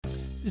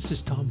This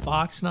is Tom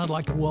Fox, and I'd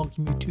like to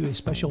welcome you to a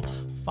special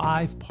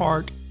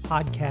 5-part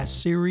podcast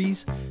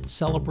series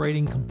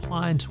celebrating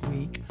Compliance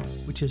Week,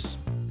 which is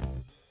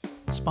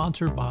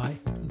sponsored by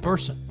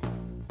Conversant.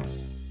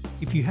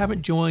 If you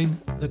haven't joined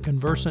the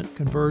Conversant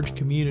Converge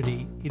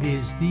community, it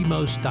is the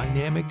most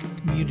dynamic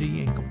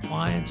community in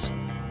compliance.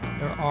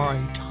 There are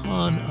a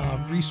ton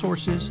of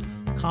resources,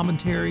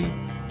 commentary,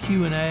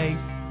 Q&A,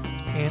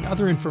 and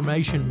other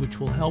information which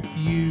will help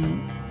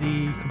you,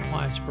 the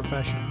compliance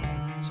professional.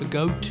 So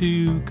go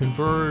to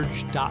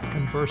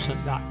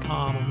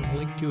converge.conversant.com. I'm going to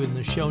link to it in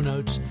the show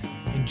notes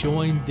and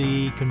join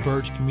the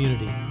Converge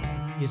community.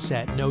 It's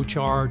at no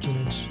charge,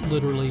 and it's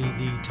literally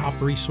the top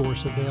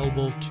resource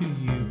available to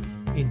you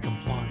in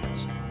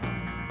compliance.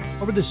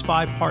 Over this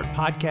 5-part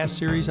podcast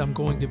series, I'm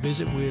going to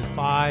visit with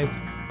 5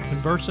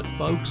 Conversant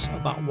folks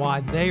about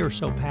why they are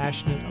so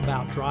passionate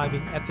about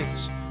driving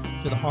ethics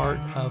to the heart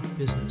of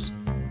business.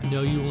 I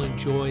know you will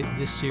enjoy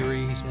this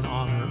series in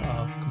honor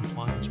of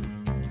Compliance Week.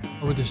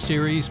 Over the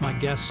series, my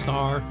guests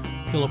are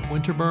Philip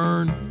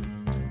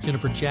Winterburn,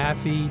 Jennifer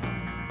Jaffe,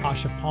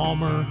 Asha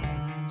Palmer,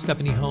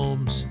 Stephanie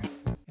Holmes,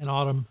 and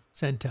Autumn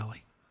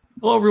Santelli.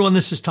 Hello, everyone.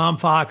 This is Tom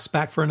Fox,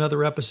 back for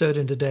another episode,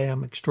 and today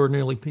I'm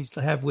extraordinarily pleased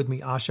to have with me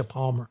Asha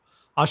Palmer.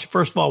 Asha,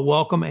 first of all,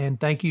 welcome, and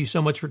thank you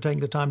so much for taking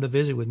the time to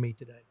visit with me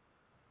today.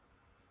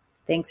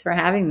 Thanks for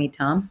having me,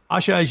 Tom.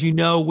 Asha, as you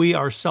know, we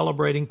are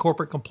celebrating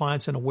Corporate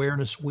Compliance and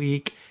Awareness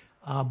Week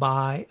and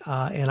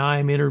I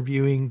am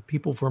interviewing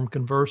people from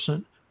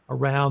Conversant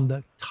around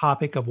the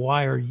topic of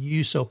why are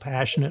you so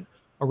passionate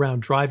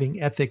around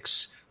driving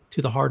ethics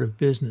to the heart of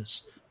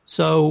business.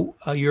 So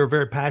you're a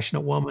very passionate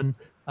woman.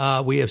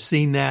 We have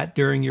seen that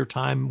during your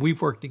time.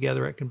 We've worked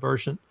together at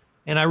Conversant,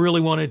 and I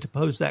really wanted to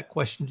pose that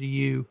question to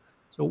you.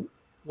 So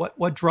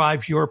what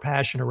drives your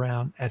passion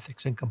around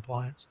ethics and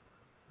compliance?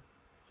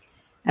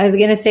 I was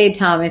going to say,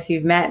 Tom, if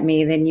you've met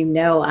me, then you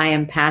know I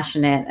am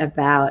passionate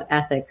about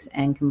ethics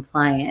and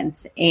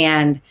compliance.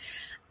 And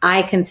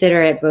I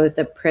consider it both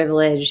a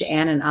privilege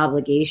and an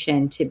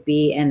obligation to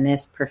be in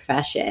this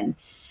profession.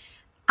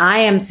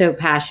 I am so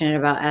passionate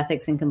about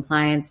ethics and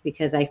compliance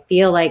because I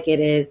feel like it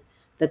is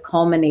the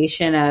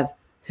culmination of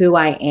who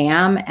I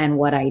am and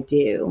what I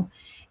do.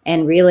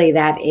 And really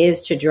that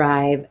is to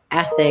drive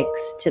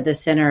ethics to the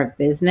center of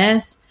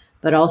business,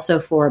 but also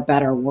for a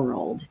better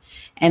world.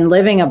 And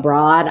living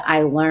abroad,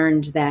 I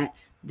learned that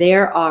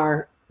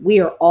we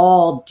are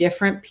all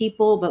different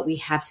people, but we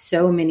have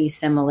so many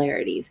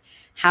similarities.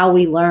 How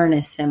we learn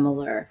is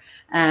similar.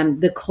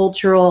 The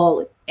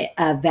cultural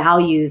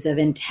values of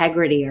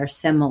integrity are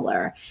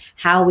similar.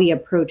 How we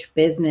approach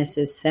business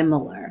is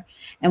similar.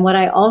 And what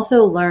I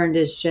also learned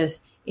is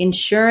just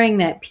ensuring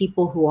that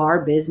people who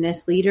are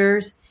business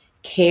leaders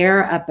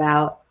care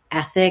about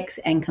ethics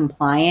and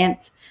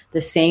compliance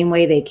the same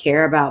way they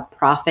care about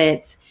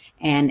profits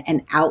and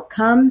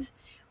outcomes.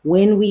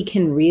 When we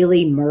can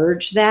really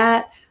merge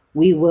that,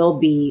 we will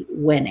be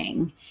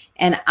winning.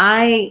 And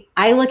I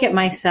look at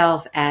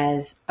myself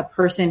as a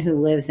person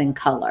who lives in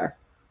color.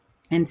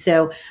 And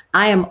so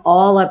I am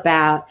all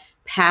about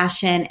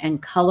passion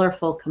and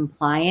colorful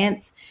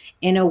compliance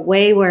in a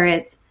way where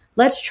it's,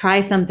 let's try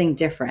something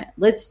different.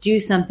 Let's do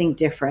something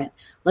different.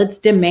 Let's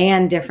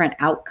demand different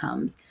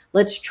outcomes.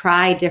 Let's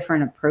try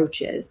different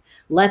approaches.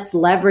 Let's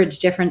leverage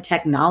different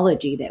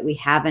technology that we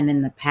haven't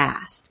in the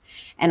past.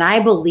 And I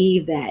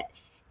believe that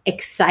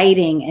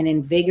exciting and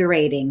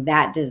invigorating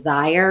that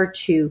desire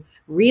to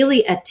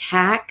really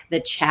attack the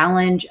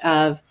challenge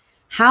of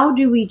how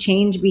do we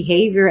change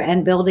behavior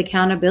and build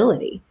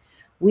accountability?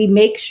 We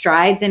make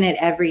strides in it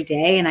every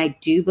day, and I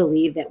do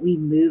believe that we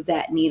move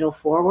that needle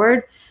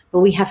forward, but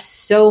we have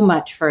so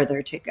much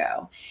further to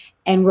go.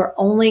 And we're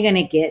only going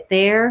to get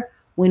there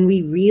when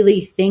we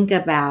really think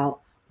about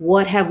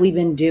what have we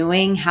been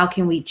doing? How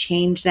can we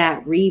change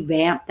that,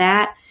 revamp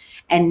that,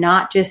 and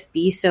not just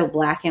be so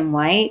black and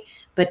white,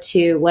 but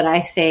to what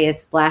I say is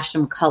splash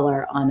some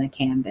color on a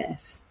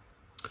canvas.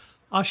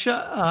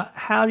 Asha,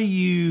 how do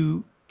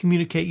you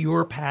communicate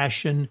your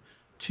passion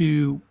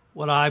to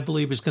what I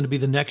believe is going to be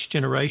the next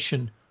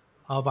generation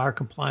of our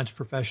compliance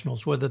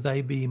professionals, whether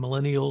they be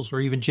millennials or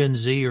even Gen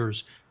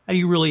Zers? How do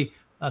you really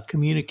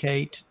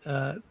communicate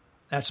that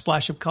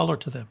splash of color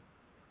to them?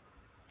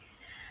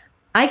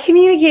 I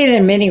communicate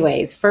in many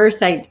ways.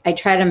 First, I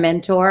try to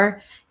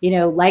mentor.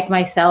 Like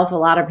myself, a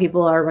lot of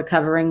people are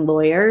recovering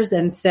lawyers.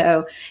 And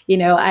so,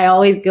 I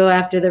always go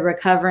after the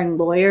recovering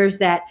lawyers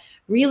that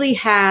really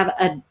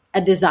have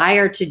a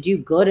desire to do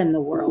good in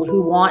the world,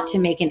 who want to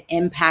make an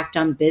impact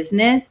on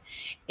business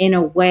in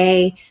a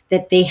way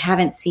that they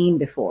haven't seen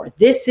before.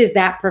 This is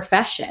that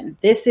profession.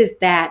 This is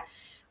that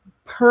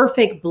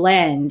perfect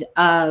blend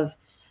of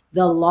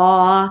the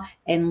law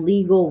and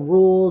legal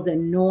rules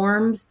and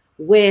norms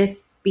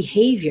with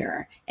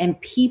behavior and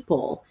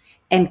people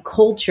and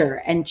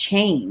culture and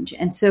change.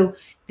 And so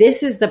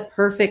this is the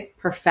perfect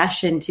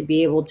profession to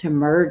be able to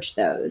merge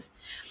those.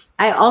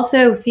 I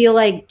also feel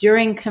like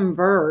during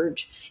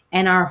Converge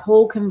and our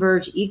whole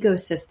Converge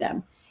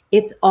ecosystem,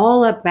 it's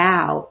all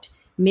about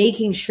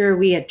making sure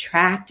we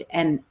attract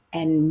and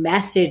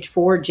message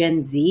for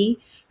Gen Z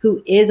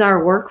who is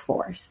our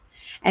workforce.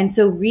 And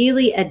so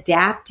really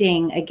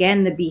adapting,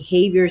 again, the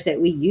behaviors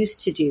that we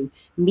used to do,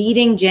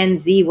 meeting Gen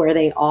Z where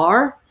they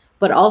are,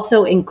 but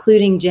also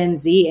including Gen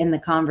Z in the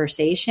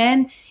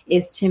conversation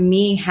is, to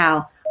me,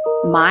 how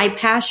my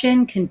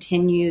passion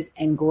continues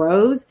and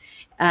grows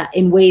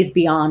in ways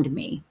beyond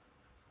me.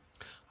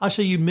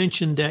 Asha, you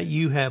mentioned that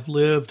you have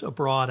lived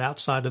abroad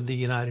outside of the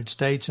United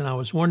States, and I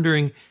was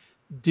wondering,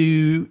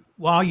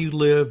 while you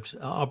lived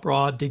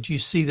abroad, did you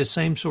see the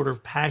same sort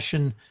of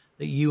passion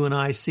that you and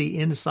I see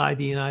inside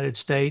the United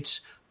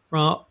States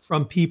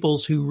from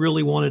peoples who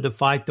really wanted to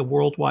fight the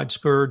worldwide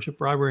scourge of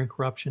bribery and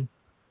corruption?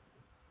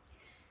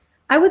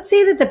 I would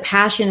say that the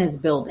passion is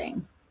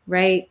building,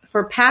 right?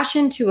 For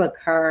passion to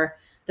occur,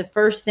 the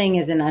first thing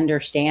is an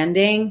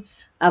understanding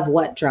of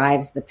what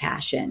drives the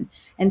passion.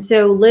 And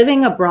so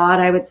living abroad,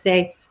 I would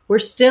say we're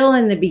still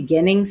in the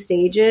beginning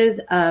stages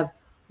of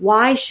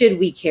why should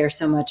we care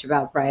so much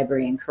about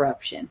bribery and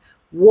corruption?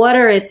 What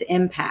are its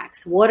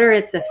impacts? What are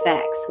its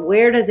effects?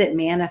 Where does it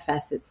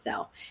manifest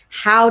itself?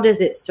 How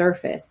does it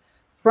surface?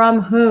 From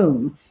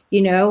whom?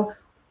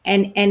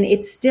 And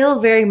it's still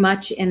very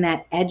much in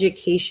that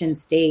education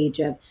stage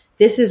of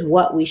this is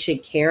what we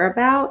should care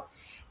about,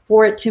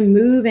 for it to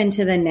move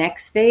into the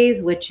next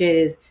phase, which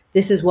is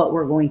this is what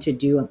we're going to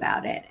do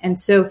about it. And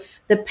so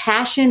the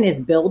passion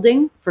is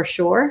building for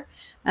sure.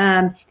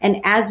 And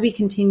as we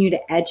continue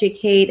to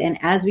educate and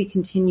as we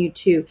continue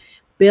to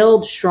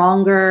build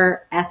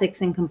stronger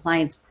ethics and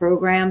compliance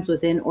programs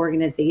within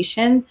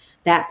organization,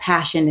 that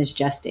passion is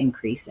just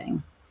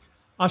increasing.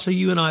 Asha,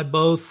 you and I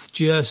both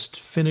just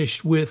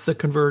finished with the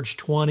Converge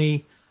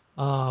 20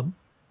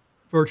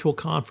 virtual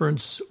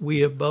conference. We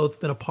have both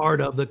been a part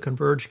of the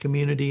Converge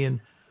community, and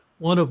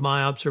one of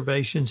my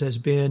observations has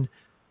been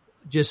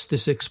just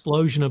this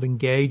explosion of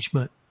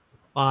engagement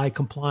by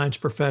compliance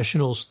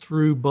professionals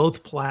through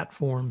both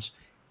platforms.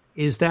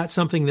 Is that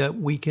something that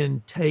we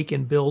can take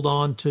and build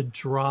on to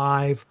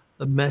drive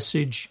the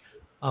message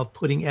of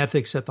putting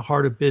ethics at the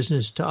heart of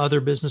business to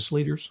other business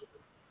leaders?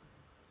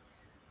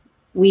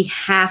 We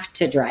have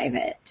to drive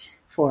it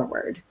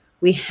forward.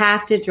 We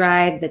have to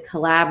drive the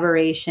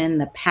collaboration,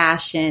 the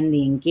passion,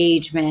 the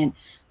engagement,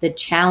 the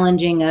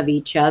challenging of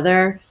each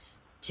other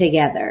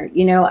together.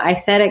 I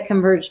said at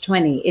Converge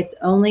 20, it's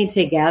only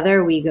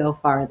together we go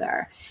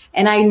farther.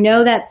 And I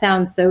know that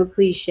sounds so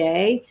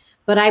cliche,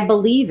 but I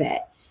believe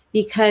it.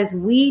 Because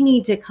we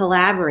need to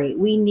collaborate.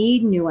 We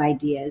need new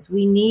ideas.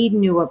 We need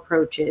new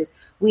approaches.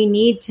 We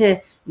need to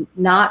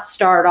not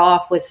start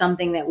off with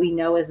something that we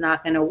know is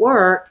not going to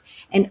work.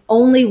 And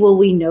only will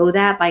we know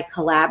that by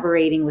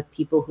collaborating with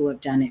people who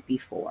have done it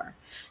before.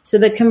 So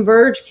the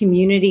Converge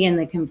community and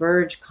the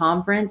Converge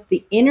conference,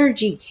 the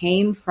energy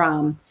came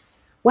from,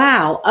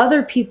 wow,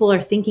 other people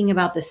are thinking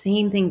about the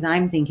same things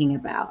I'm thinking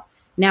about.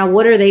 Now,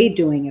 what are they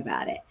doing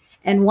about it?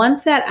 And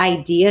once that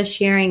idea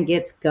sharing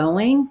gets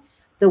going,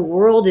 the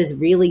world is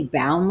really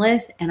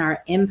boundless and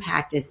our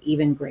impact is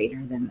even greater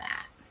than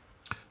that.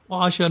 Well,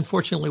 Asha,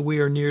 unfortunately,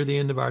 we are near the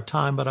end of our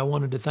time, but I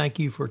wanted to thank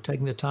you for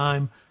taking the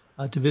time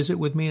to visit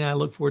with me, and I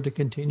look forward to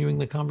continuing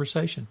the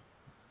conversation.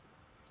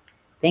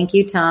 Thank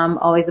you, Tom.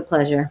 Always a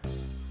pleasure.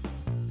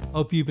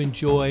 Hope you've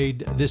enjoyed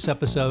this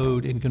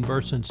episode in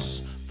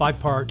Conversant's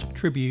 5-part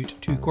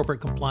tribute to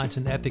Corporate Compliance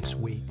and Ethics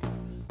Week.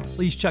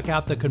 Please check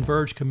out the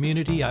Converge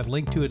community. I've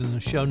linked to it in the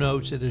show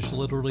notes. It is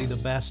literally the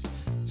best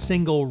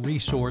single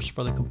resource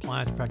for the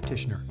compliance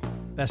practitioner.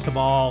 Best of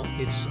all,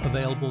 it's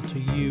available to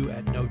you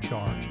at no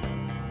charge.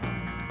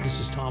 This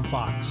is Tom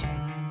Fox.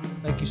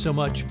 Thank you so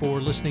much for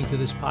listening to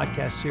this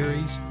podcast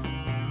series.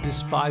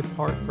 This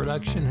 5-part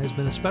production has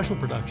been a special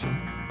production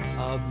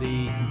of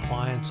the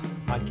Compliance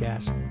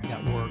Podcast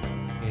Network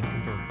and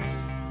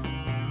Converge.